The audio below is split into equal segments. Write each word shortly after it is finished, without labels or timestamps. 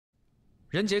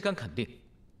任杰敢肯定，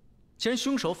既然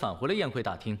凶手返回了宴会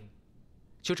大厅，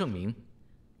就证明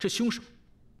这凶手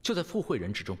就在赴会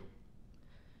人之中。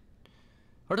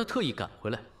而他特意赶回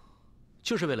来，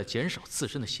就是为了减少自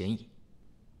身的嫌疑。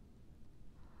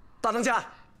大当家，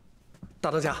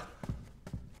大当家，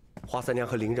花三娘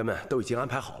和伶人们都已经安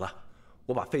排好了，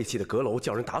我把废弃的阁楼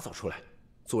叫人打扫出来，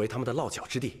作为他们的落脚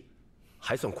之地，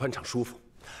还算宽敞舒服。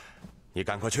你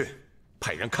赶快去，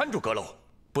派人看住阁楼，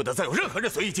不得再有任何人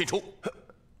随意进出。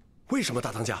为什么，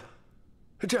大当家？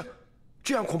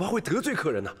这样恐怕会得罪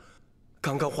客人呢。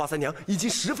刚刚花三娘已经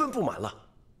十分不满了。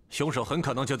凶手很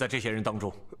可能就在这些人当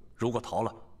中，如果逃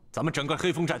了，咱们整个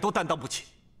黑风寨都担当不起。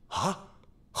啊，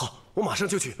好，我马上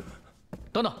就去。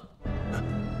等等，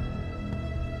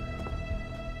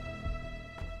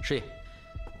师爷，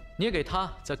你也给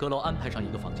他在阁楼安排上一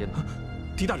个房间吧。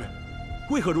狄大人，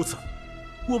为何如此？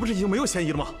我不是已经没有嫌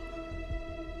疑了吗？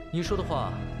你说的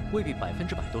话未必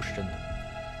100%都是真的，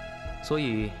所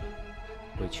以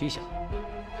委屈一下。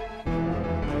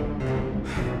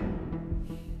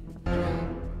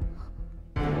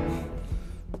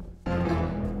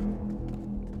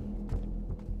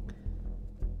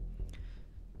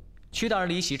屈大人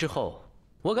离席之后，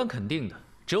我敢肯定的，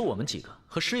只有我们几个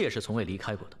和师爷是从未离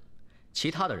开过的，其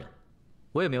他的人，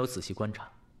我也没有仔细观察。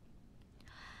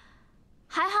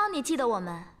还好你记得我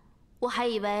们，我还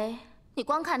以为你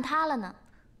光看他了呢。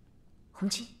洪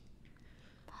金，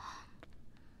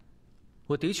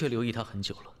我的确留意他很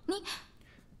久了。你，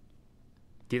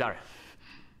狄大人，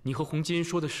你和洪金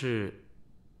说的是？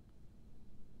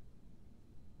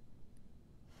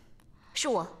是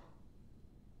我。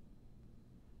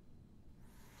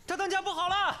大当家不好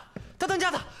了！大当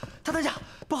家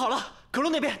不好了！阁楼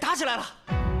那边打起来了。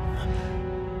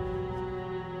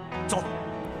走，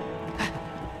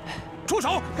出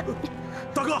手！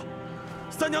大哥，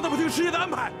三娘都不听师爷的安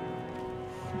排。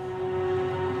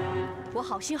我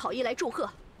好心好意来祝贺，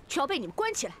却要被你们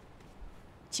关起来。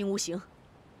金无形，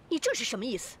你这是什么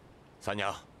意思？三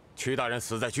娘，屈大人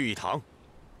死在聚义堂，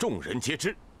众人皆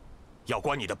知。要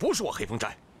关你的不是我黑风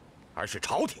寨，而是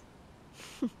朝廷。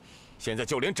哼！现在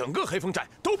就连整个黑风寨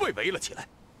都被围了起来，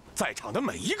在场的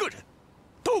每一个人，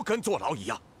都跟坐牢一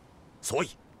样，所以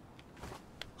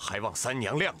还望三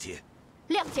娘谅解。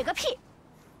谅解个屁！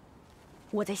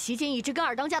我在席间一直跟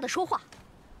二当家的说话，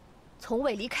从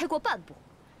未离开过半步，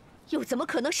又怎么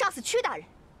可能杀死屈大人？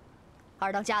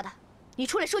二当家的，你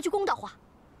出来说句公道话。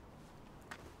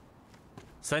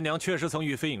三娘确实曾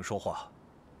与飞影说话，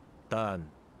但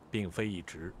并非一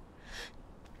直。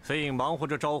飞影忙活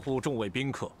着招呼众位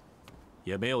宾客，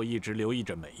也没有一直留意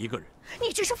着每一个人。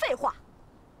你这是废话，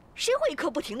谁会一刻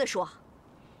不停地说？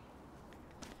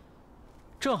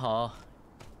正好，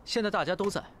现在大家都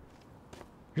在，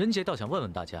任杰倒想问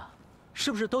问大家，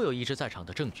是不是都有一直在场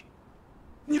的证据？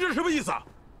你这是什么意思啊？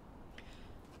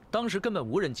当时根本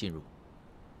无人进入，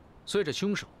所以这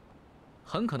凶手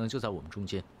很可能就在我们中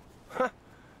间。哼，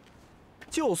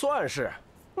就算是，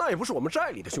那也不是我们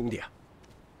寨里的兄弟啊。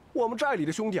我们寨里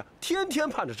的兄弟啊，天天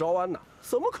盼着招安呢，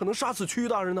怎么可能杀死屈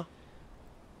大人呢？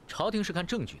朝廷是看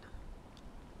证据的，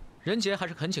任杰还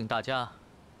是恳请大家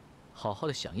好好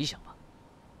的想一想吧。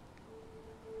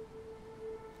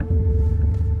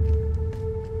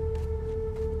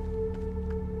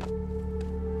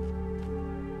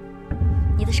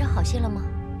你的伤好些了吗？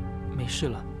没事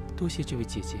了，多谢这位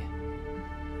姐姐。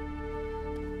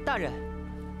大人，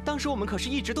当时我们可是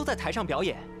一直都在台上表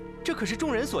演，这可是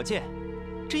众人所见。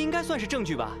这应该算是证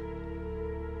据吧？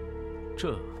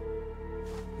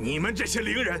你们这些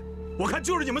伶人，我看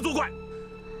就是你们作怪，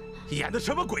演的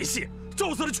什么鬼戏，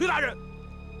咒死了屈大人！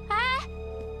哎，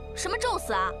什么咒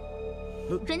死啊？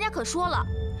人家可说了，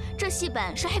这戏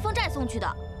本是黑风寨送去的。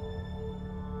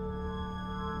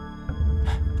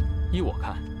依我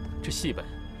看，这戏本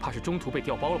怕是中途被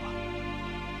调包了吧？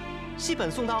戏本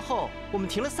送到后，我们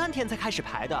停了3天才开始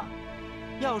排的。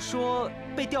要说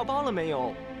被调包了没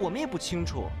有，我们也不清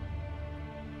楚。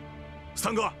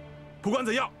三哥，不管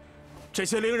怎样，这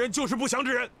些伶人就是不祥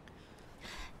之人。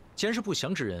既然是不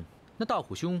祥之人，那大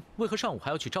虎兄为何上午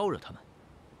还要去招惹他们？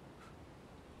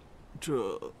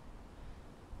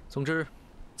总之，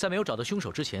在没有找到凶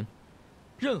手之前，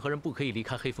任何人不可以离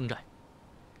开黑风寨。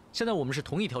现在我们是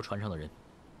同一条船上的人，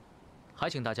还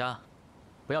请大家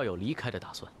不要有离开的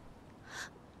打算。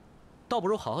倒不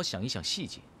如好好想一想细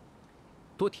节，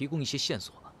多提供一些线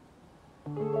索吧。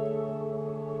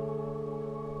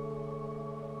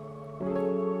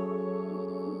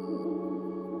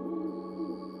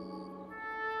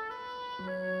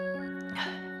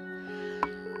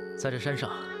在这山上，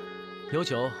有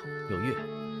酒有月，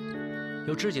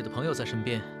有知己的朋友在身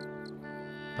边，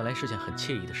本来是件很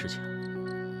惬意的事情。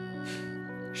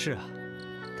是啊，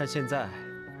但现在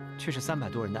却是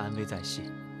300多人的安危在系。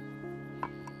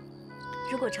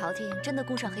如果朝廷真的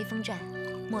攻上黑风寨，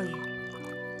墨玉，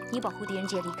你保护狄仁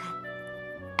杰离开。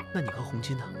那你和红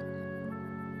巾呢？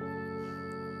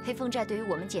黑风寨对于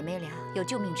我们姐妹俩有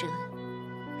救命之恩，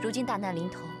如今大难临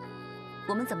头，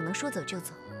我们怎么能说走就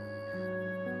走？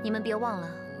你们别忘了，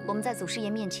我们在祖师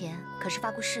爷面前可是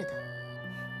发过誓的。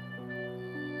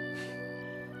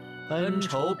恩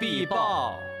仇必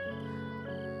报。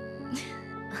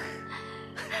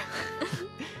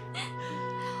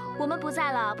我们不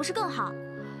在了，不是更好？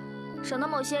省得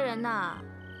某些人呐，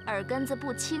耳根子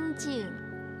不清净。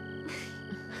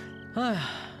哎呀，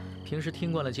平时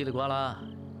听惯了叽里呱啦，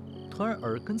突然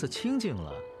耳根子清净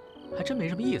了，还真没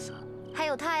什么意思。还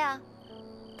有他呀，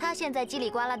他现在叽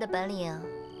里呱啦的本领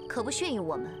可不逊于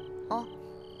我们哦。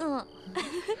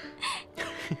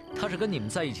他是跟你们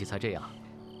在一起才这样，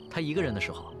他一个人的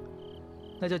时候，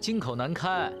那叫金口难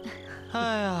开。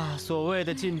哎呀，所谓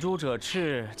的近朱者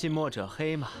赤，近墨者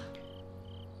黑嘛。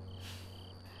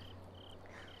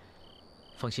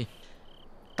放心，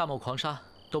大漠狂沙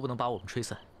都不能把我们吹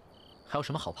散，还有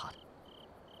什么好怕的？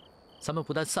咱们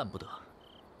不但散不得，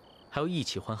还要一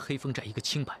起还黑风寨一个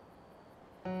清白。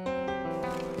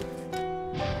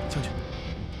将军，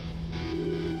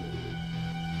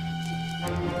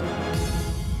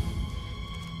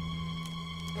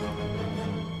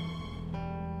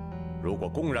如果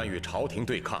公然与朝廷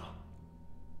对抗，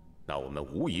那我们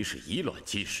无疑是以卵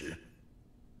击石。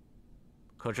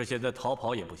可是现在逃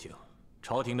跑也不行，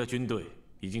朝廷的军队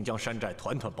已经将山寨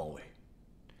团团包围。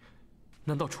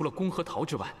难道除了攻和逃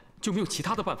之外，就没有其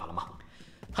他的办法了吗？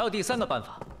还有第3个办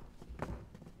法。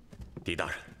狄大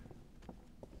人，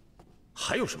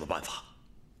还有什么办法？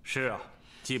是啊，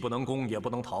既不能攻，也不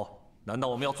能逃，难道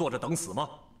我们要坐着等死吗？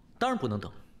当然不能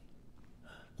等，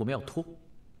我们要拖。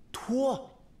拖？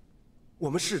我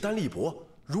们势单力薄，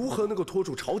如何能够拖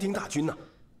住朝廷大军呢？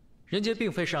人杰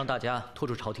并非是让大家拖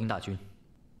住朝廷大军，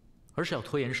而是要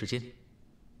拖延时间。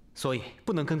所以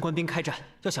不能跟官兵开战，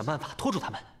要想办法拖住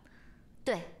他们。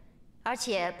对，而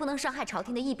且不能伤害朝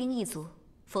廷的一兵一卒，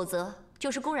否则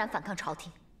就是公然反抗朝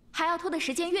廷。还要拖的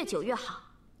时间越久越好，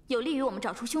有利于我们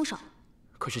找出凶手。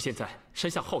可是现在山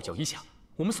下号角一响，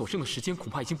我们所剩的时间恐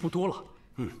怕已经不多了。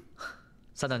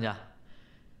三当家，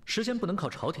时间不能靠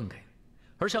朝廷给，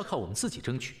而是要靠我们自己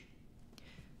争取。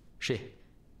师爷，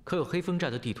可有黑风寨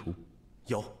的地图？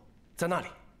有，在那里。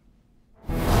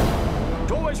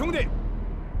诸位兄弟，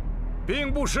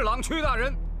兵部侍郎屈大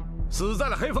人死在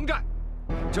了黑风寨，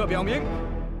这表明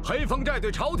黑风寨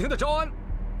对朝廷的招安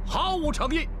毫无诚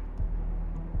意。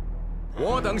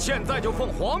我等现在就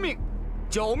奉皇命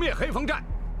剿灭黑风寨。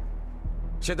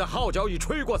现在号角已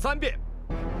吹过3遍，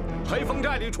黑风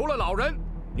寨里除了老人、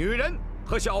女人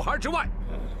和小孩之外，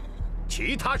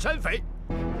其他山匪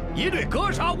一律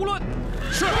格杀无论。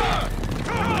是。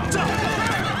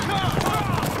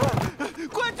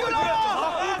官军来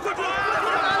了！官军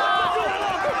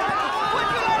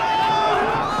来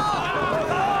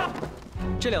了！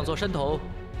这2座山头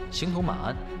形同马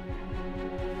鞍，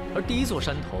而第1座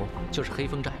山头就是黑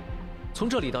风寨。从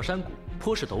这里到山谷，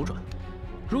颇是陡转。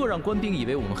如果让官兵以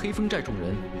为我们黑风寨众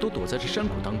人都躲在这山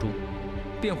谷当中，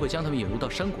便会将他们引入到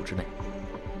山谷之内。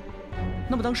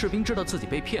那么当士兵知道自己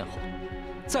被骗后，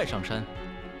再上山，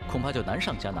恐怕就难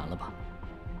上加难了吧？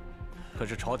可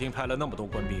是朝廷派了那么多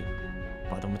官兵，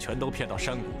把他们全都骗到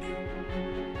山谷里，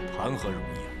谈何容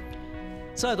易啊！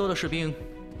再多的士兵，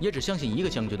也只相信一个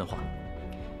将军的话，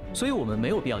所以我们没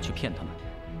有必要去骗他们，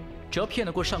只要骗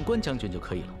得过上官将军就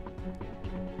可以了。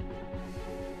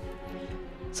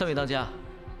3位当家，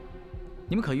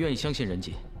你们可愿意相信仁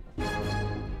杰？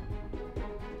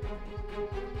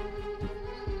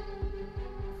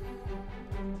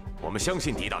我们相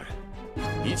信狄大人，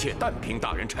一切但凭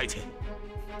大人差遣。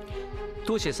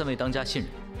多谢3位当家信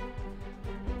任。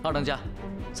2当家、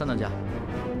3当家，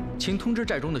请通知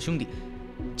寨中的兄弟，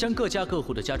将各家各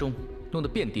户的家中弄得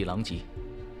遍地狼藉。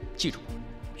记住，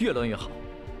越乱越好。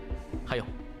还有，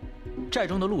寨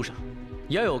中的路上，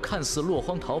也要有看似落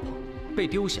荒逃跑、被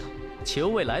丢下且又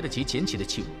未来得及捡起的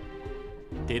器物。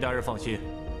狄大人放心，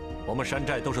我们山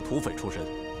寨都是土匪出身，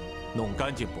弄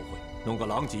干净不会，弄个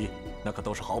狼藉那可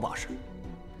都是好把式。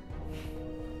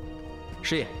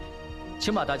师爷，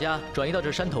请把大家转移到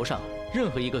这山头上任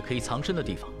何一个可以藏身的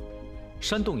地方，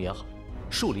山洞也好，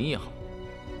树林也好，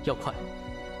要快，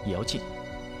也要近，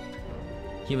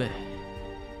因为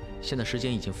现在时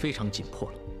间已经非常紧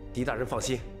迫了。狄大人放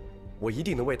心，我一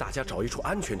定能为大家找一处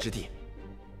安全之地。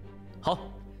好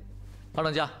，2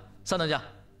当家、3当家，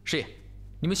师爷，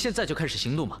你们现在就开始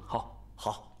行动吧。好。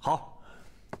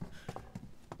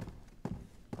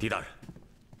狄大人，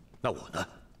那我呢？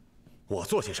我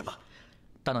做些什么？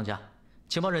大当家，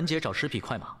请帮仁杰找10匹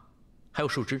快马，还有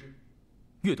树枝，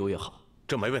越多越好。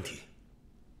这没问题。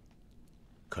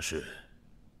可是，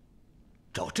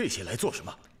找这些来做什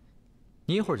么？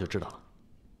你一会儿就知道了。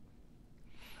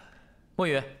墨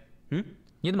雨，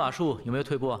你的马术有没有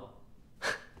退步啊？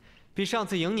比上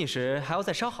次赢你时还要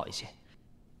再稍好一些。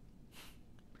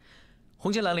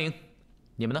红金蓝铃，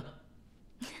你们呢？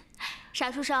傻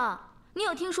书生，你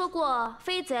有听说过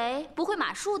飞贼不会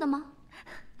马术的吗？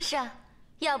是啊，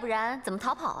要不然怎么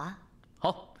逃跑啊？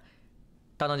好，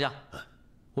大当家，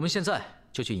我们现在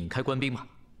就去引开官兵吧。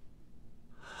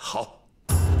好。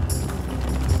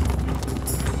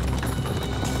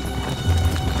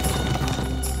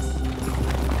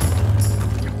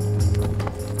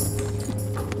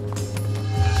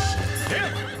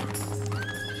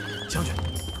将军，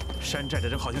山寨的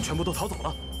人好像全部都逃走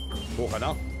了。不可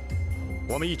能，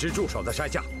我们一直驻守在山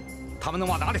下，他们能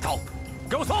往哪里逃？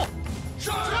给我搜！是。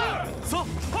搜，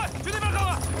快去那边看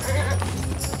看！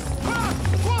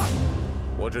快！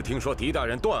我只听说狄大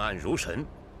人断案如神，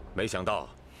没想到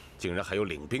竟然还有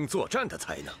领兵作战的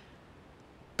才能。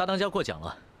大当家过奖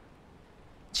了。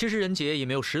其实仁杰也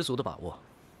没有十足的把握，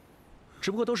只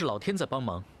不过都是老天在帮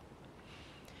忙，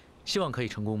希望可以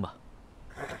成功吧。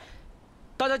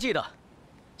大家记得，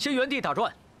先原地打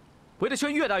转，围的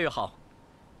圈越大越好。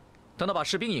等到把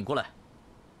士兵引过来，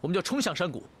我们就冲向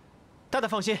山谷。大大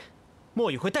放心，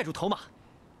墨雨会带住头马。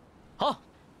好，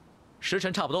时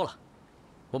辰差不多了，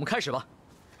我们开始吧。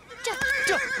这。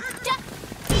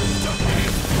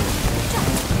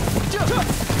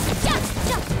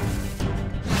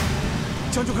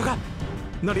将军快看，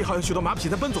那里好像许多马匹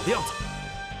在奔走的样子。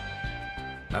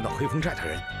难道黑风寨的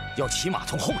人要骑马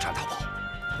从后山逃跑？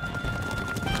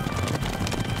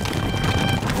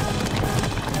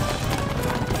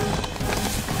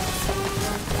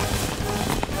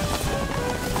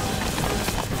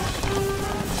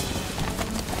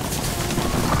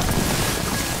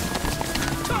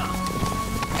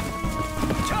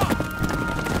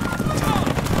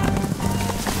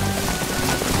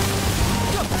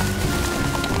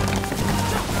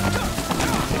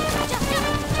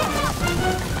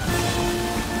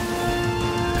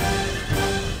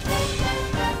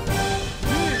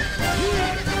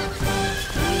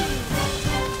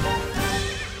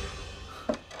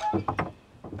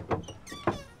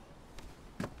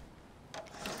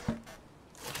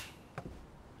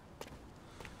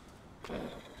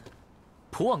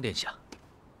蒲王殿下，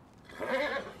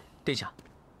殿下，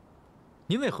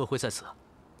您为何会在此？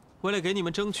为了给你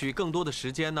们争取更多的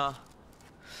时间呢。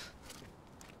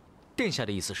殿下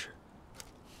的意思是，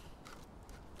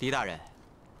狄大人，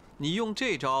你用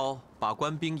这招把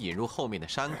官兵引入后面的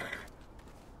山谷，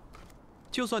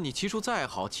就算你骑术再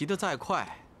好，骑得再快，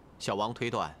小王推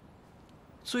断，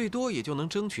最多也就能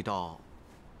争取到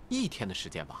1天的时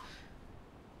间吧。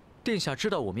殿下知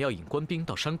道我们要引官兵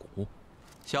到山谷。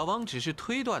小王只是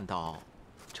推断到，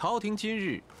朝廷今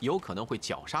日有可能会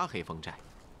绞杀黑风寨，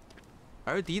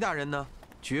而狄大人呢，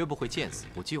绝不会见死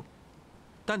不救。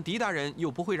但狄大人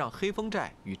又不会让黑风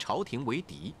寨与朝廷为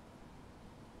敌，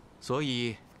所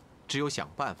以只有想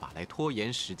办法来拖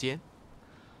延时间。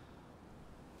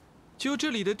就这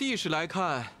里的地势来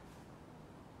看，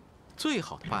最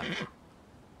好的办法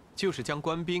就是将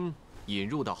官兵引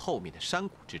入到后面的山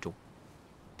谷之中。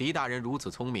狄大人如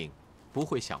此聪明，不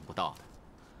会想不到的。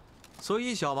所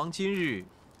以小王今日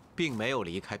并没有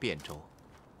离开汴州，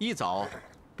一早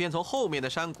便从后面的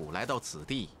山谷来到此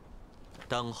地，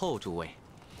等候诸位。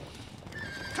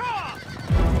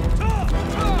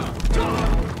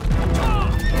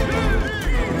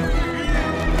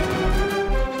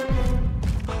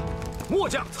末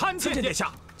将参见殿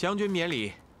下。将军免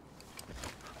礼。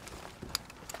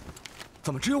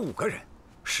怎么只有5个人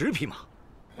，10匹马？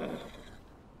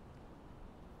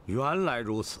原来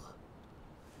如此。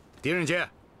狄仁杰，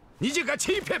你竟敢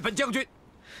欺骗本将军！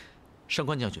上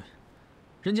官将军，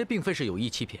人家并非是有意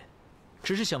欺骗，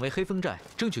只是想为黑风寨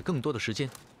争取更多的时间，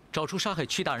找出杀害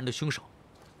屈大人的凶手。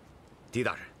狄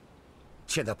大人，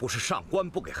现在不是上官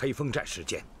不给黑风寨时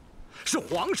间，是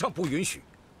皇上不允许。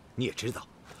你也知道，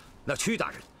那屈大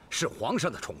人是皇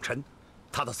上的宠臣，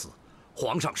他的死，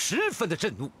皇上十分的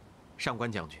震怒。上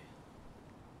官将军，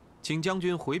请将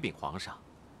军回禀皇上，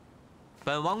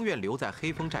本王愿留在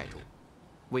黑风寨中，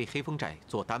为黑风寨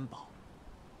做担保，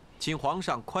请皇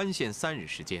上宽限3日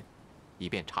时间，以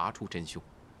便查出真凶。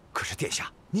可是殿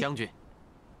下，将军，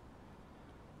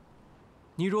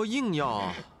你若硬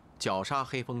要绞杀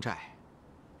黑风寨，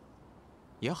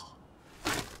也好，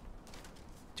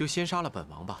就先杀了本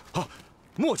王吧。啊，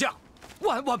末将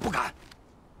万万不敢。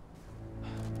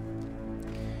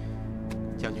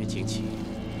将军请起。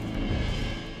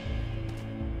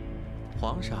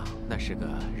皇上那是个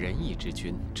仁义之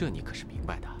君，这你可是明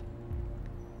白的。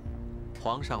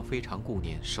皇上非常顾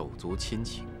念手足亲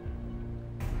情。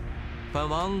本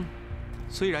王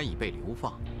虽然已被流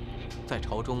放，在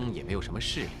朝中也没有什么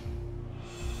势力，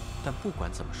但不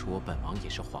管怎么说，本王也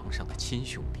是皇上的亲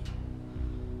兄弟。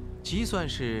即算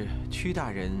是屈大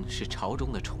人是朝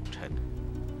中的宠臣，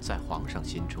在皇上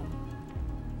心中，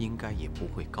应该也不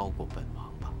会高过本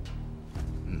王吧？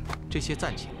这些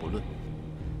暂且不论。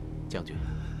将军，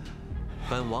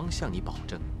本王向你保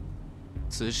证，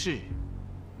此事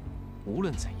无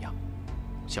论怎样，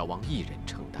小王一人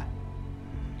承担，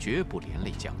绝不连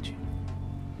累将军。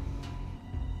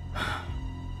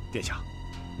殿下，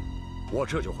我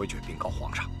这就回去禀告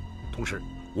皇上，同时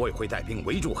我也会带兵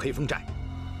围住黑风寨，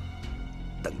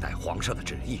等待皇上的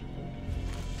旨意。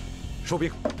收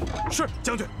兵。是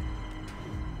将军。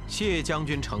谢将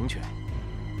军成全。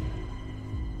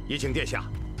也请殿下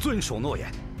遵守诺言。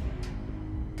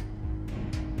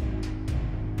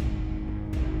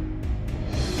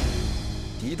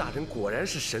狄大人果然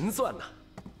是神算呐，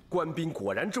官兵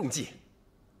果然中计。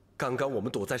刚刚我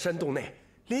们躲在山洞内，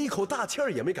连一口大气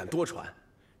儿也没敢多喘，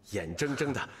眼睁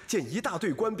睁的见一大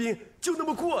队官兵就那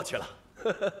么过去了。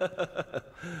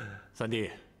三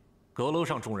弟，阁楼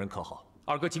上众人可好？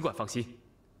二哥尽管放心，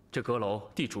这阁楼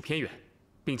地处偏远，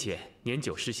并且年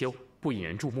久失修，不引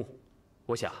人注目。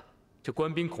我想，这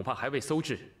官兵恐怕还未搜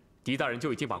至，狄大人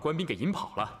就已经把官兵给引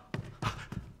跑了。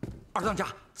二当家、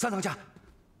三当家，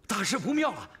大事不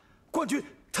妙了！官军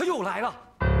他又来了！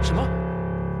什么？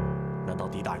难道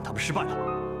狄大人他们失败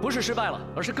了？不是失败了，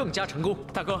而是更加成功。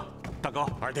大哥，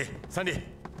二弟、三弟，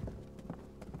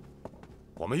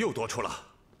我们又多出了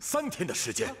3天的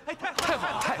时间。太好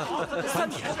了，太好了！3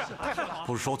天，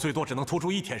不是说最多只能拖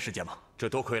出1天时间吗？这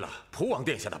多亏了蒲王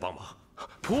殿下的帮忙。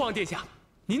蒲王殿下，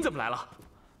您怎么来了？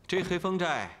这黑风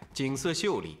寨景色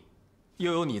秀丽，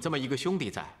又有你这么一个兄弟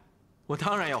在，我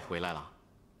当然要回来了。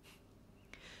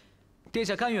殿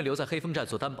下甘愿留在黑风寨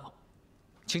做担保，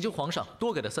请求皇上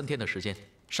多给他3天的时间。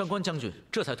上官将军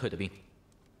这才退的兵。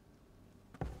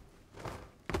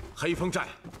黑风寨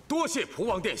多谢蒲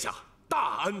王殿下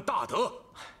大恩大德。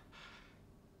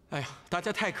哎呀，大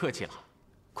家太客气了，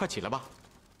快起来吧。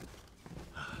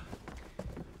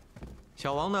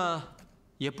小王呢，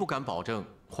也不敢保证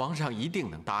皇上一定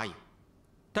能答应，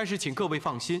但是请各位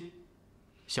放心，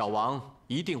小王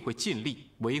一定会尽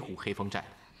力维护黑风寨。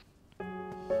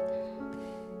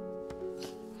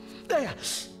哎呀！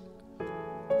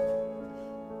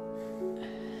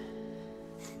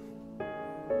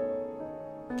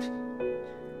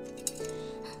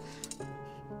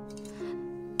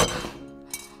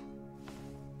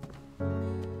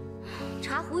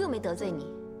茶壶又没得罪你，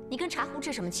你跟茶壶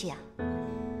置什么气啊？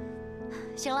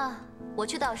行了，我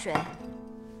去倒水，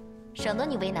省得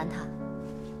你为难他。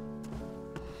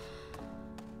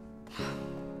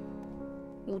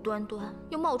无端端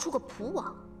又冒出个蒲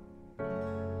王。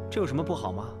这有什么不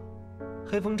好吗？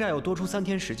黑风寨又多出3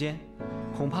天时间，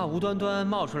恐怕无端端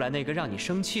冒出来那个让你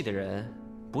生气的人，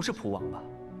不是蒲王吧？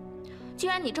既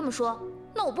然你这么说，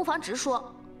那我不妨直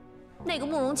说，那个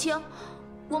慕容清，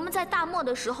我们在大漠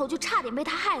的时候就差点被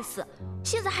他害死，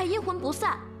现在还阴魂不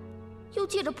散，又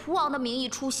借着蒲王的名义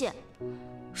出现，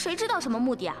谁知道什么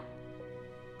目的啊？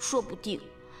说不定，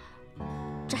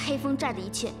这黑风寨的一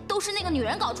切都是那个女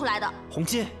人搞出来的。红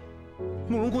巾，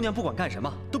慕容姑娘不管干什么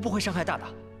都不会伤害大大。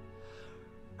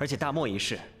而且大漠一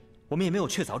事，我们也没有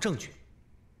确凿证据。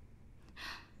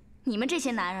你们这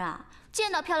些男人啊，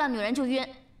见到漂亮女人就晕，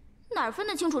哪儿分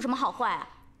得清楚什么好坏啊？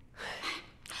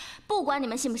不管你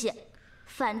们信不信，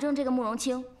反正这个慕容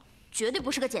清绝对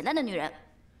不是个简单的女人。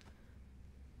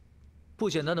不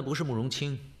简单的不是慕容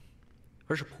清，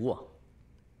而是蒲王。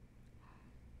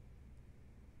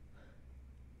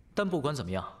但不管怎么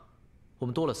样，我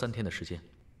们多了3天的时间，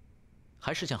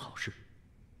还是件好事。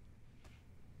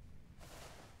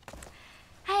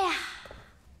哎呀，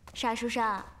沙书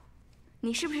生，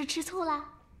你是不是吃醋了？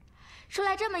出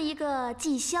来这么一个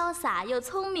既潇洒又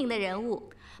聪明的人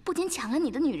物，不仅抢了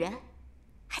你的女人，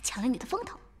还抢了你的风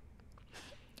头。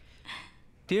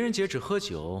狄仁杰只喝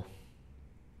酒，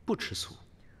不吃醋。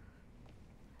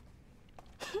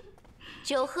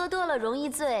酒喝多了容易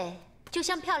醉，就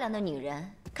像漂亮的女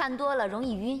人，看多了容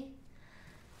易晕。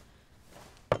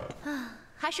啊，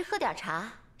还是喝点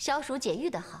茶，消暑解郁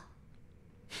的好。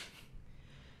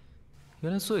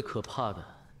原来最可怕的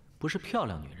不是漂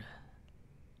亮女人，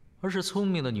而是聪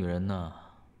明的女人呢。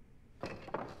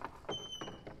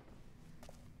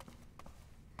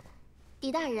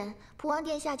狄大人，蒲王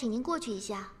殿下，请您过去一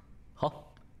下。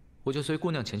好，我就随姑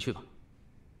娘前去吧。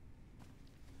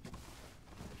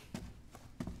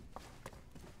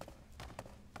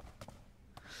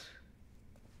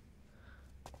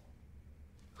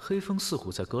黑风似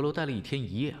乎在阁楼待了1天1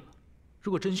夜了，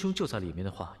如果真凶就在里面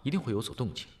的话，一定会有所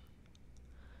动静。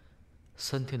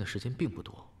3天的时间并不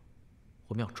多，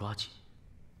我们要抓紧。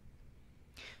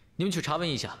你们去查问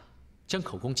一下，将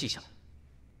口供记下来。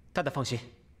大大放心。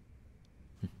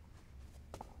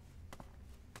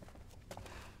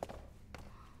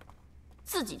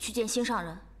自己去见心上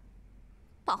人，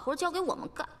把活交给我们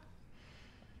干。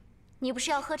你不是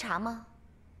要喝茶吗？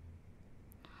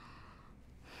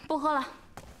不喝了。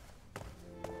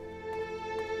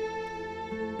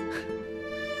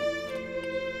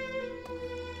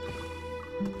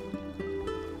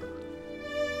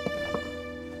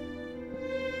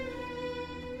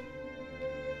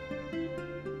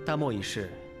大漠一事，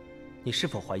你是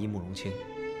否怀疑慕容清？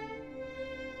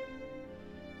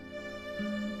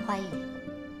怀疑。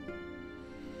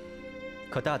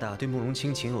可大大对慕容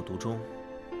清情有独钟，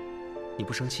你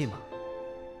不生气吗？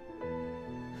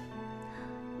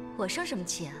我生什么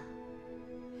气啊？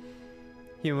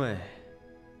因为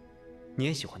你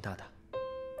也喜欢大大。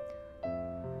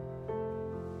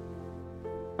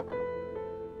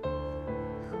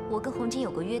我跟红巾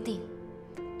有个约定，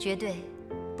绝对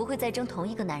不会再争同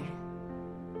一个男人。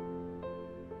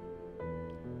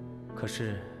可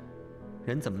是，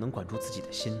人怎么能管住自己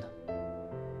的心呢？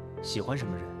喜欢什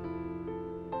么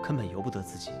人，根本由不得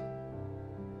自己。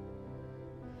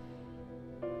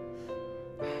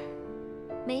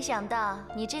没想到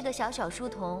你这个小小书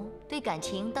童对感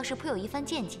情倒是颇有一番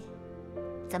见解。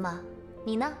怎么，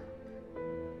你呢？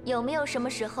有没有什么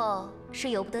时候是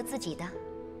由不得自己的？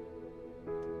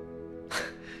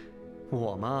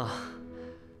我嘛，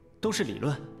都是理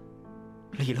论，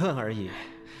理论而已。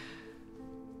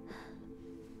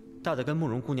大大跟慕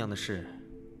容姑娘的事，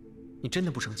你真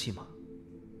的不生气吗？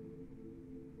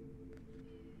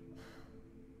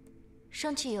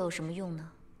生气又有什么用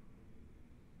呢？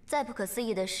再不可思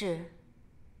议的事，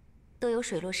都有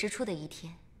水落石出的一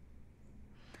天。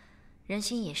人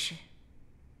心也是。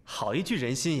好一句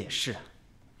人心也是。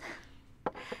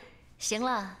行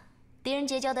了，狄仁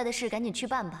杰交代的事赶紧去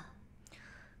办吧。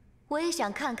我也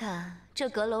想看看这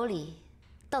阁楼里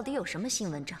到底有什么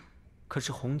新文章。可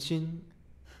是红巾……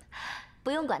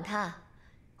不用管他，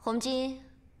红巾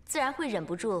自然会忍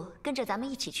不住跟着咱们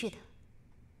一起去的。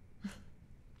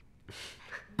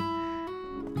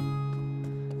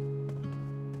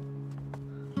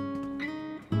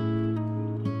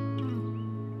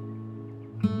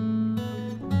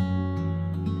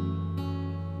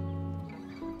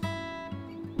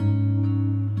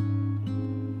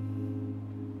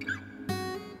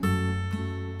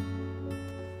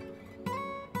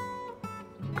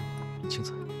青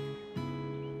子，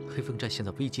黑风寨现在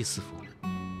危机四伏，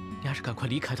你还是赶快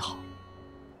离开的好。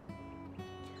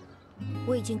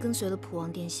我已经跟随了普王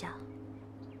殿下，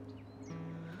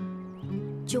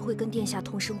就会跟殿下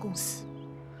同生共死。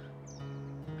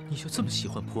你就这么喜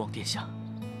欢普王殿下？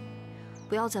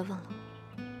不要再问了，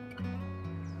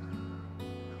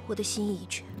我的心意已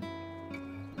决。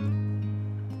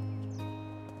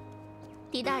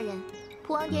狄大人，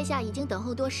普王殿下已经等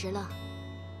候多时了，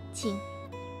请。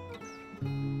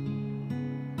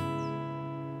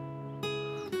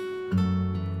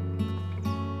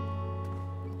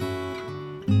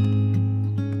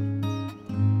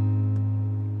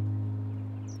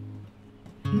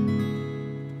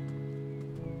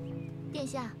殿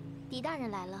下，狄大人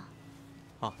来了。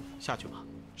哦，下去吧。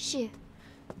是。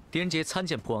狄仁杰参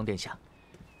见普王殿下。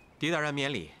狄大人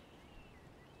免礼。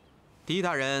狄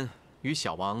大人与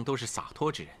小王都是洒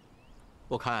脱之人，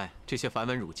我看这些繁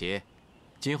文缛节，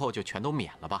今后就全都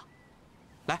免了吧。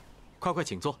来，快快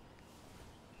请坐。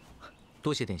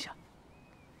多谢殿下。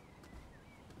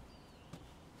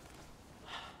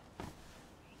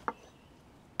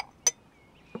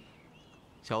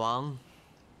小王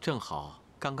正好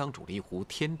刚刚煮了一壶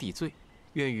天地醉，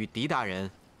愿与狄大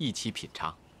人一起品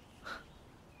尝。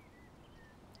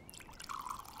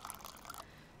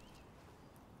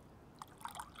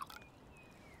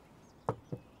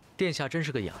殿下真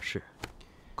是个雅士，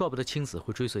怪不得青子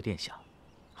会追随殿下。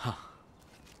哈，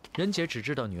仁杰只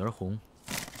知道女儿红、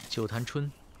酒坛春、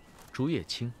竹叶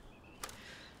青，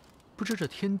不知这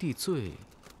天地醉。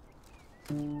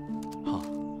好，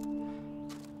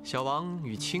小王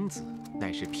与青子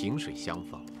乃是萍水相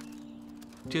逢，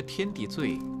这天地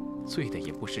醉，醉的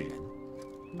也不是人，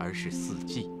而是四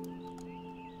季。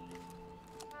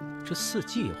这四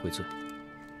季也会醉？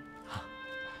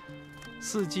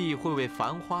四季会为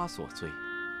繁花所醉，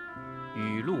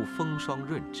雨露风霜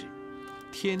润之，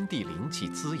天地灵气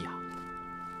滋养。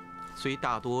虽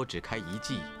大多只开一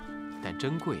季，但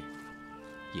珍贵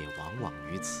也往往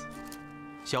于此。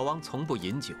小王从不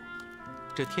饮酒，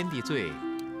这天地醉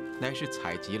乃是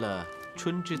采集了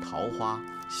春之桃花、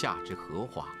夏之荷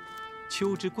花、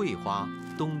秋之桂花、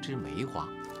冬之梅花，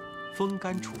风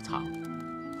干储藏，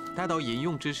待到饮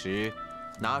用之时，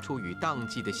拿出与当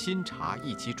季的新茶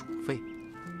一起煮沸。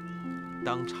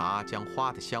当茶将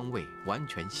花的香味完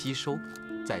全吸收，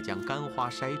再将干花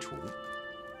筛除，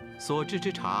所制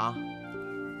之茶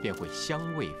便会香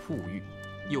味馥郁，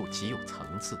又极有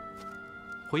层次，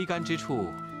回甘之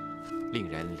处令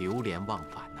人流连忘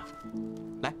返呐。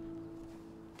来，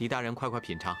狄大人快快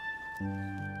品尝。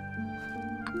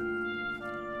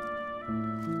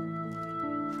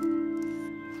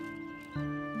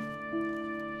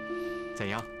怎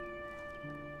样？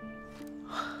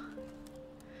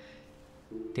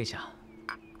殿下，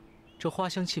这花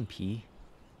香沁脾，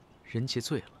人杰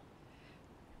醉了，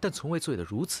但从未醉得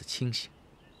如此清醒。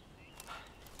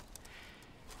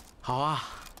好啊，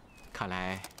看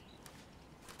来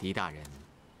狄大人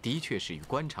的确是与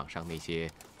官场上那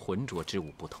些浑浊之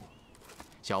物不同。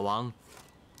小王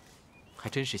还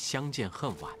真是相见恨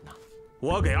晚呐。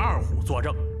我给二虎作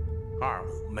证，二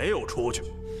虎没有出去。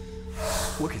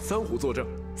我给三虎作证，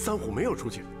三虎没有出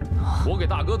去。我给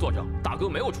大哥作证，大哥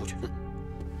没有出去。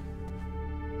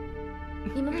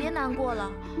你们别难过了，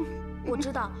我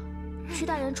知道，屈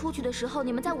大人出去的时候，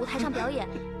你们在舞台上表演，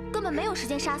根本没有时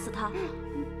间杀死他。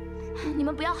你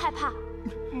们不要害怕，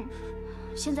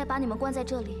现在把你们关在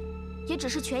这里，也只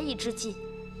是权宜之计。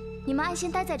你们安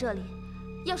心待在这里，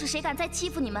要是谁敢再欺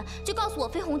负你们，就告诉我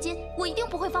飞鸿金，我一定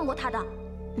不会放过他的。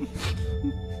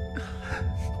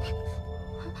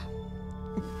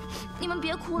你们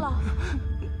别哭了。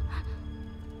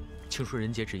请恕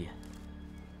人杰直言，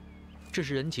这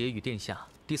是人杰与殿下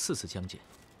第4次相见。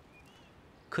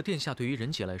可殿下对于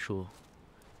人杰来说，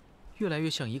越来越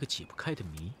像一个解不开的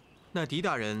谜。那狄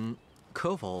大人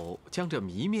可否将这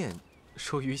谜面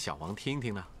说与小王听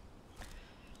听呢？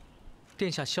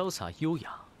殿下潇洒优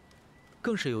雅，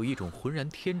更是有一种浑然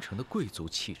天成的贵族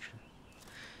气质。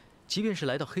即便是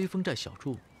来到黑风寨小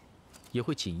住，也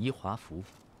会锦衣华服，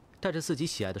带着自己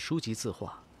喜爱的书籍字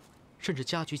画，甚至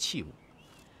家具器物，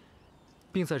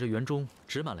并在这园中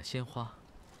植满了鲜花。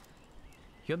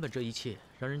原本这一切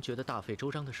让人觉得大费周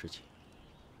章的事情，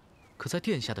可在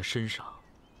殿下的身上，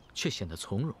却显得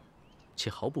从容，且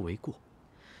毫不为过。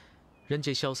人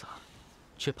杰潇洒，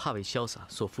却怕为潇洒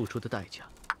所付出的代价。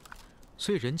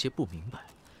所以人杰不明白，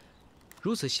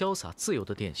如此潇洒自由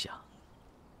的殿下，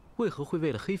为何会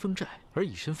为了黑风寨而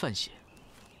以身犯险，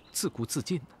自顾自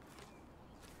尽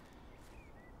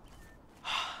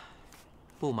呢？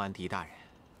不瞒狄大人，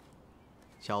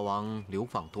小王流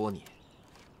放多年，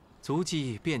足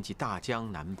迹遍及大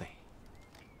江南北，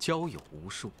交友无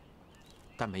数，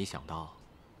但没想到，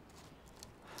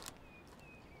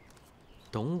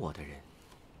懂我的人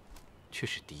却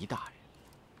是狄大人。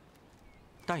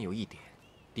但有一点，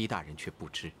狄大人却不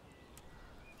知。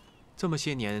这么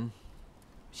些年，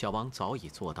小王早已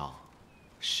做到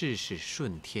事事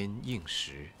顺天应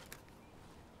时，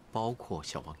包括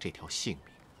小王这条性命。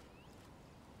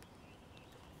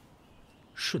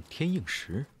顺天应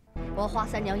时。我花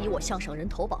三娘以我项上人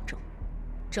头保证，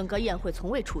整个宴会从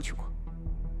未出去过。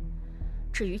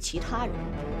至于其他人，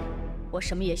我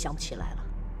什么也想不起来了。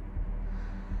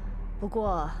不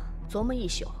过琢磨一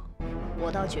宿，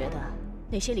我倒觉得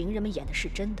那些伶人们演的是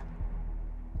真的。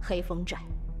黑风寨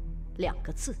2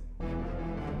个字，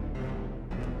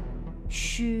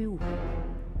虚无。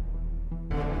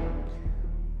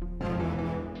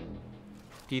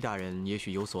狄大人也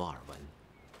许有所耳闻，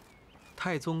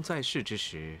太宗在世之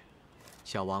时，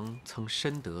小王曾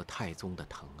深得太宗的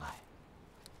疼爱。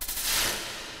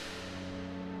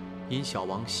因小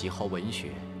王喜好文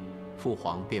学，父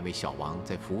皇便为小王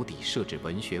在府邸设置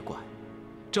文学馆，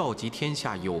召集天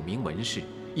下有名文士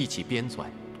一起编纂《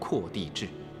扩地志》。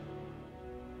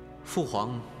父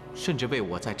皇甚至为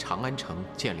我在长安城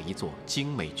建了一座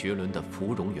精美绝伦的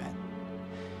芙蓉园。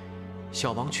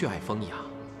小王却爱风雅，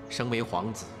身为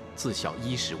皇子，自小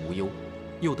衣食无忧，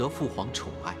又得父皇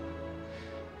宠爱，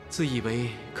自以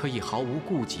为可以毫无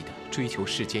顾忌地追求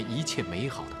世间一切美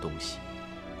好的东西。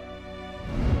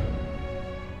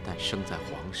但生在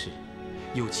皇室，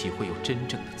又岂会有真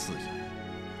正的自由？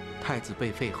太子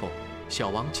被废后，小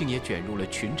王竟也卷入了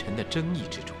群臣的争议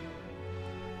之中。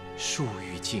树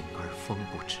欲静而风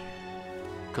不止，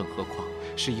更何况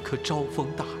是一棵招风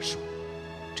大树。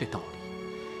这道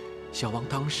理，小王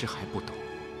当时还不懂，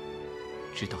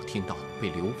直到听到被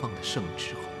流放的圣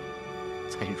旨后，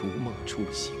才如梦初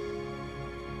醒。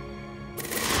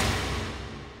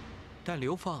但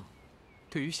流放，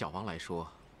对于小王来说，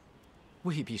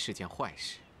未必是件坏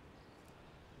事。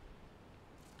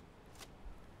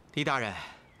狄大人，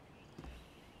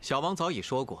小王早已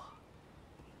说过，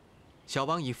小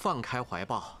王已放开怀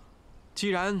抱，既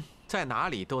然在哪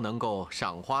里都能够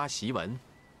赏花习文，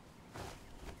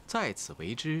在此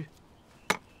为之，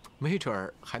没准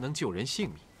儿还能救人性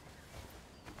命，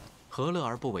何乐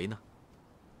而不为呢？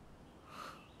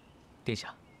殿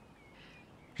下，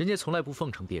人家从来不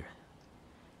奉承别人，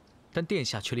但殿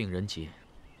下却令人杰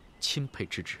钦佩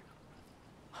之至。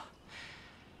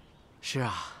是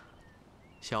啊，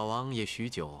小王也许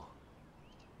久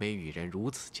没与人如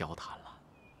此交谈了。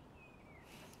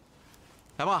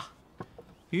来吧，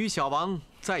与小王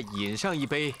再饮上一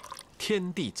杯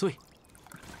天地醉。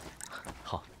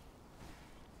好。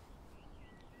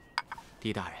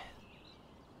狄大人，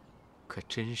可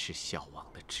真是小王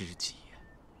的知己呀。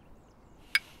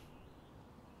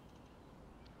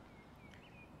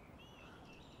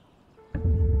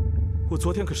我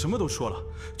昨天可什么都说了，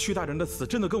屈大人的死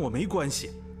真的跟我没关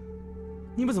系。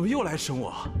你们怎么又来审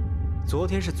我？昨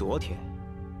天是昨天，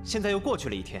现在又过去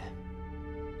了一天，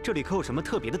这里可有什么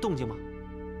特别的动静吗？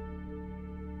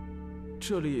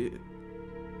这里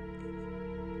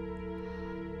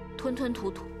吞吞吐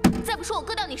吐，再不说我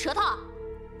割掉你舌头！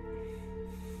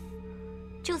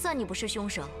就算你不是凶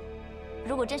手，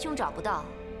如果真凶找不到，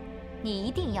你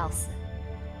一定要死，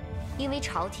因为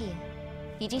朝廷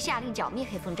已经下令剿灭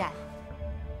黑风寨了。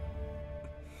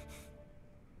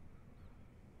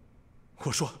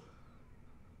我说，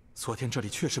昨天这里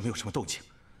确实没有什么动静，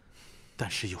但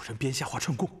是有人编瞎话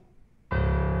串供。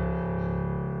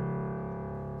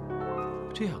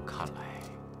这样看来，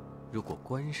如果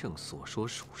关胜所说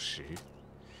属实，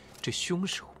这凶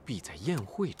手必在宴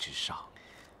会之上。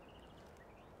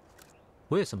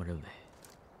我也这么认为。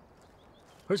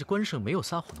而且关胜没有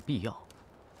撒谎的必要。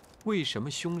为什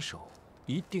么凶手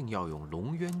一定要用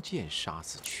龙渊剑杀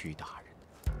死屈大人？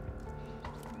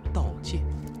盗剑、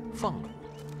放火，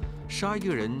杀一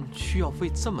个人需要费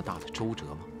这么大的周折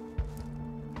吗？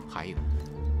还有，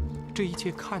这一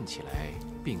切看起来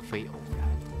并非偶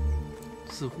然，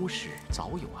似乎是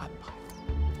早有安排。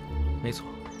没错，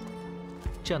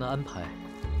这样的安排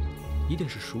一定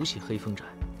是熟悉黑风寨，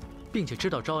并且知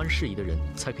道招安事宜的人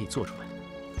才可以做出来。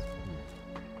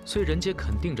所以人皆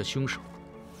肯定着凶手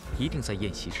一定在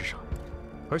宴席之上，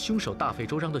而凶手大费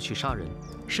周章地去杀人，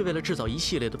是为了制造一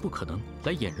系列的不可能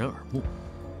来掩人耳目。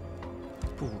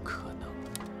不可能，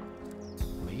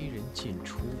没人进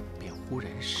出便忽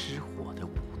然失火的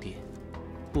武殿，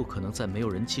不可能在没有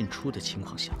人进出的情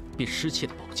况下便失窃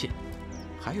的宝剑。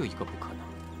还有一个不可能，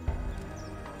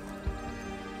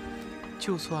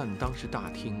就算当时大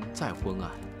厅再昏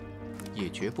暗，也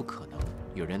绝不可能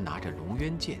有人拿着龙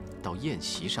渊剑到宴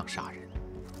席上杀人，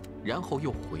然后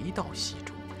又回到席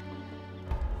中。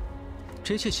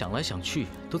这一切想来想去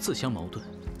都自相矛盾，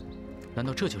难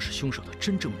道这就是凶手的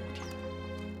真正目的？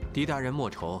狄大人莫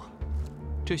愁，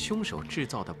这凶手制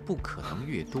造的不可能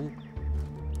越多，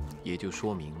也就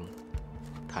说明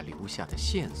他留下的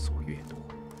线索越多。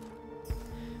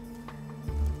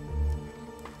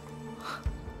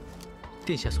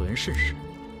殿下所言甚是。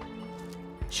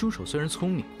凶手虽然聪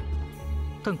明，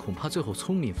但恐怕最后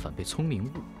聪明反被聪明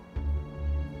误。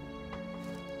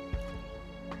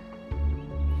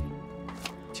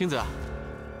青子，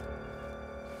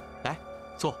来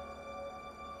坐。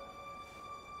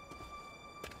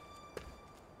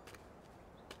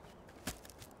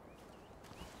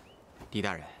狄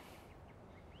大人，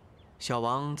小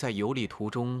王在游历途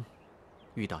中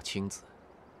遇到青子，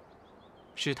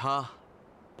是他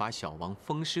把小王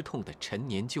风湿痛的陈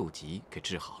年旧疾给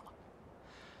治好了。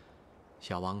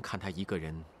小王看他一个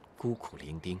人孤苦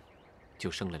伶仃，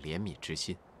就生了怜悯之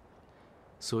心，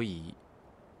所以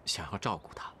想要照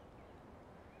顾他。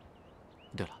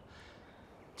对了，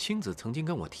青子曾经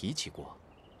跟我提起过，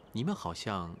你们好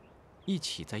像一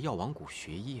起在药王谷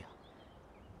学医啊。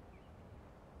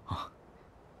啊，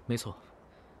没错，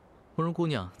慕容姑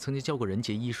娘曾经教过人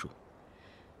杰医术，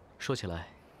说起来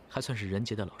还算是人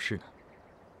杰的老师呢。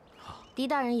狄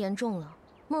大人言重了，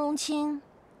慕容清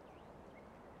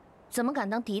怎么敢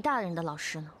当狄大人的老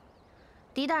师呢？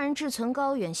狄大人志存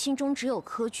高远，心中只有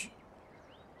科举，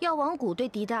药王谷对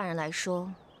狄大人来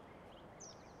说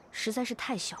实在是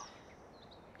太小了。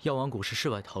药王谷是世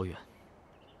外桃源，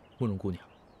慕容姑娘，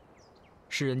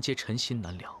世人皆尘心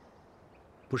难了，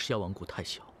不是药王谷太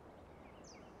小。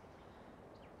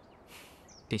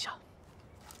殿下，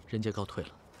人杰告退了。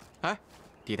哎，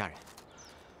狄大人，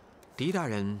狄大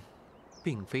人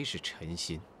并非是臣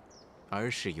心，而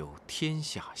是有天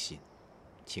下心。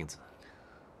青子，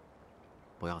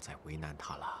不要再为难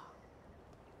他了。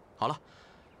好了，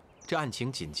这案情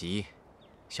紧急，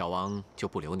小王就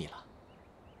不留你了。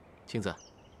青子，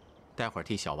待会儿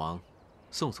替小王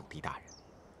送送狄大人。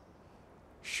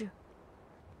是。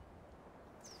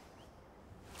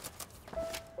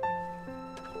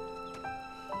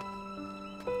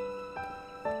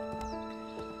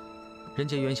人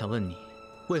杰原想问你，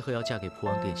为何要嫁给蒲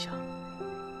王殿下？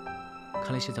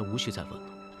看来现在无需再问了。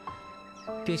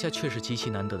殿下确是极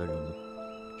其难得的人物，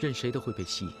任谁都会被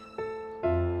吸引。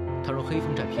倘若黑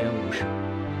风寨平安无事，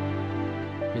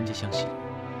人杰相信，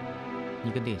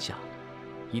你跟殿下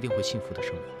一定会幸福的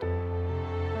生活的。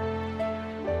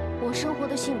我生活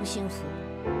的幸不幸福，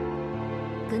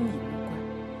跟你无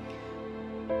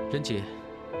关。人杰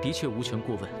的确无权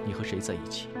过问你和谁在一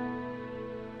起，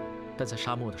但在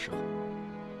沙漠的时候，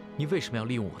你为什么要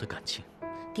利用我的感情？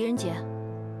狄仁杰，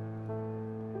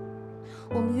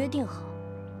我们约定好，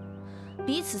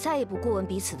彼此再也不过问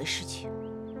彼此的事情。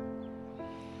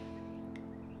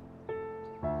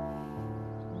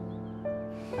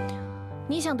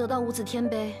你想得到无字天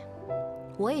碑，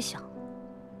我也想，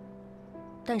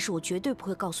但是我绝对不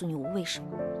会告诉你我为什么。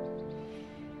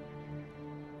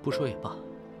不说也罢，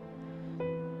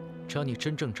只要你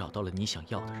真正找到了你想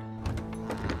要的人。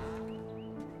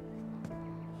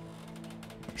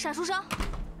傻书生，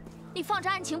你放着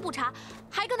案情不查，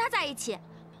还跟他在一起，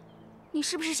你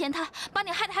是不是嫌他把你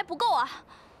害得还不够啊？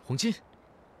红巾，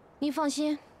你放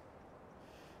心，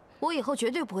我以后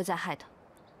绝对不会再害他。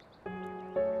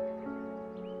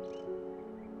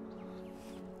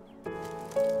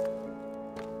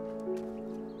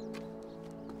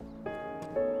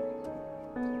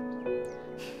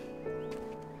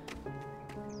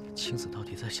青子到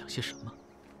底在想些什么？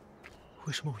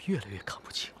为什么我越来越看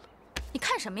不清了？你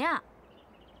看什么呀？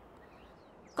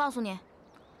告诉你，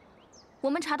我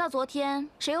们查到昨天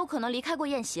谁有可能离开过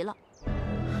宴席了。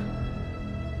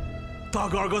大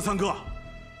哥、二哥、三哥，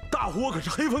大虎我可是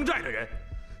黑风寨的人，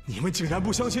你们竟然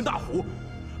不相信大虎，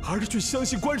而是去相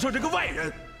信关上这个外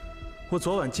人。我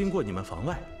昨晚经过你们房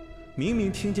外，明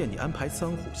明听见你安排三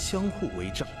虎相互为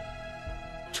证，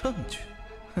证据，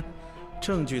哼，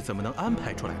证据怎么能安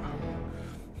排出来呢？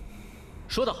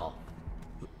说得好，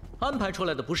安排出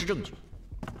来的不是证据，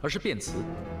而是辩词，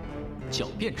狡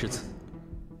辩之词。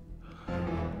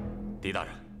狄大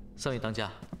人，三位当家，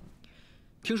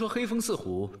听说黑风四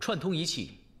虎串通一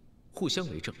气，互相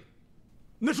为证。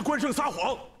那是关胜撒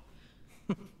谎。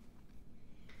哼，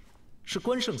是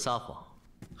关胜撒谎，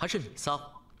还是你撒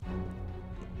谎？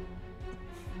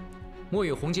墨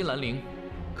与红金兰陵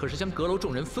可是将阁楼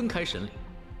众人分开审理。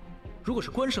如果是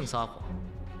关胜撒谎，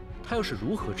他又是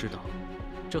如何知道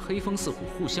这黑风四虎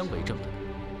互相为证的呢？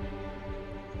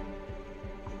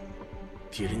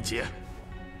狄仁杰，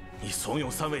你怂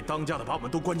恿三位当家的把我们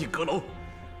都关进阁楼，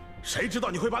谁知道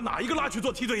你会把哪一个拉去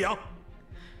做替罪羊？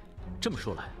这么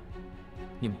说来，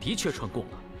你们的确串供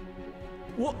了。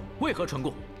我为何串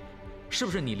供？是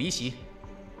不是你离席，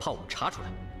怕我们查出来？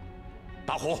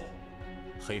大虎，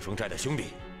黑风寨的兄弟，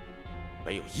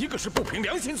没有一个是不凭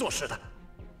良心做事的。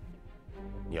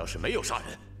你要是没有杀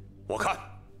人，我看，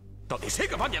到底谁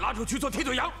敢把你拉出去做替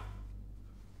罪羊？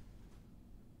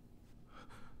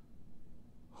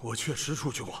我确实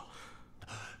出去过，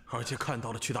而且看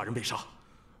到了屈大人被杀。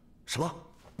什么？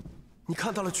你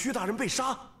看到了屈大人被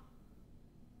杀？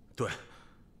对。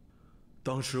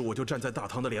当时我就站在大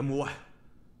堂的帘幕外，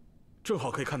正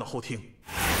好可以看到后厅。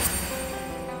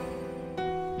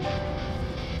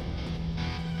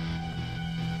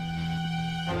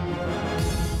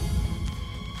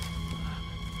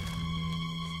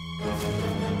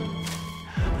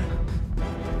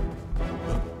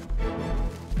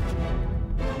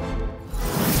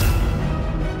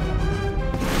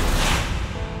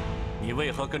你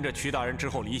为何跟着屈大人之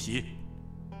后离席？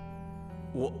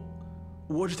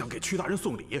我是想给屈大人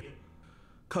送礼，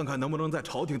看看能不能在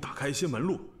朝廷打开一些门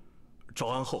路，招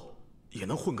安后也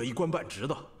能混个一官半职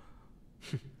的。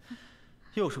哼，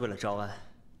又是为了招安。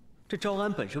这招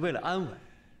安本是为了安稳，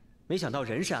没想到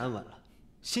人是安稳了，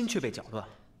心却被搅乱。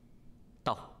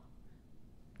大虎，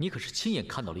你可是亲眼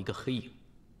看到了一个黑影。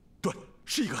对，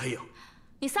是一个黑影。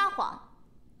你撒谎，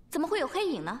怎么会有黑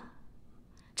影呢？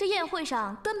这宴会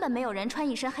上根本没有人穿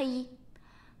一身黑衣，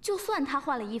就算他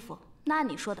换了衣服，那按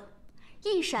你说的，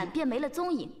一闪便没了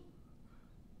踪影。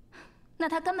那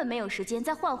他根本没有时间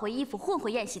再换回衣服，混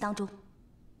回宴席当中。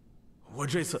我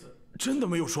这次真的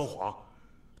没有说谎，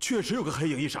确实有个黑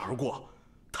影一闪而过，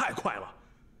太快了，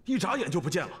一眨眼就不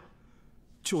见了。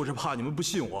就是怕你们不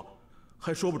信我，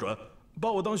还说不准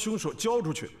把我当凶手交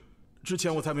出去，之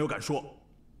前我才没有敢说。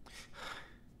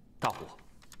大虎，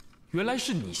原来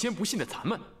是你先不信的咱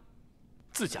们，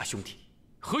自家兄弟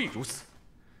何以如此？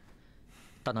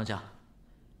大当家，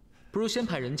不如先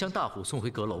派人将大虎送回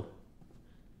阁楼。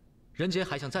仁杰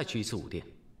还想再去一次武殿，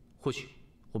或许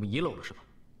我们遗漏了什么。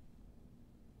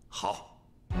好。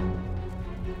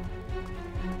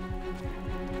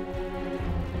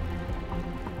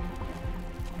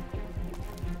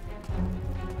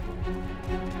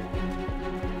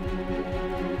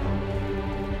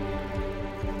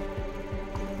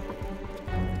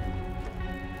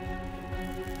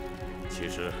其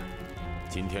实，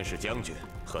今天是将军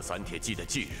和三铁骑的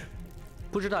忌日。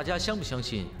不知大家相不相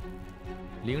信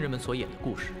伶人们所演的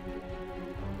故事？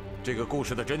这个故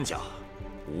事的真假，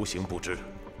无形不知。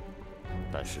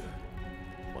但是，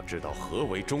我知道何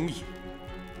为忠义。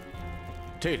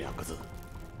这2个字，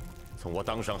从我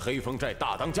当上黑风寨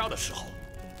大当家的时候，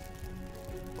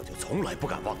我就从来不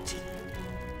敢忘记。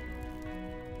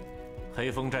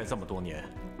黑风寨这么多年，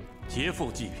劫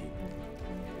富济贫，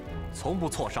从不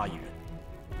错杀一人。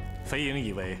飞影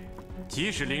以为，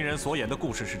即使伶人所演的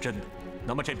故事是真的，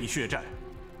那么这笔血债，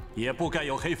也不该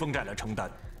由黑风寨来承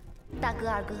担。大哥、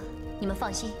二哥，你们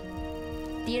放心，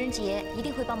狄仁杰一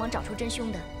定会帮忙找出真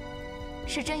凶的。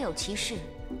是真有其事，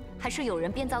还是有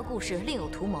人编造故事另有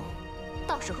图谋？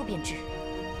到时候便知。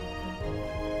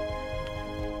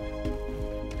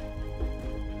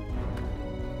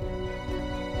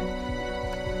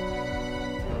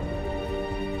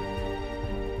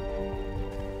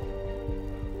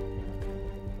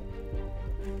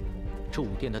这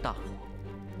武殿的大火，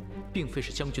并非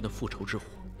是将军的复仇之火，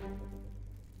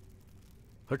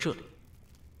而这里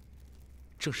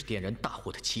正是点燃大火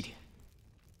的起点。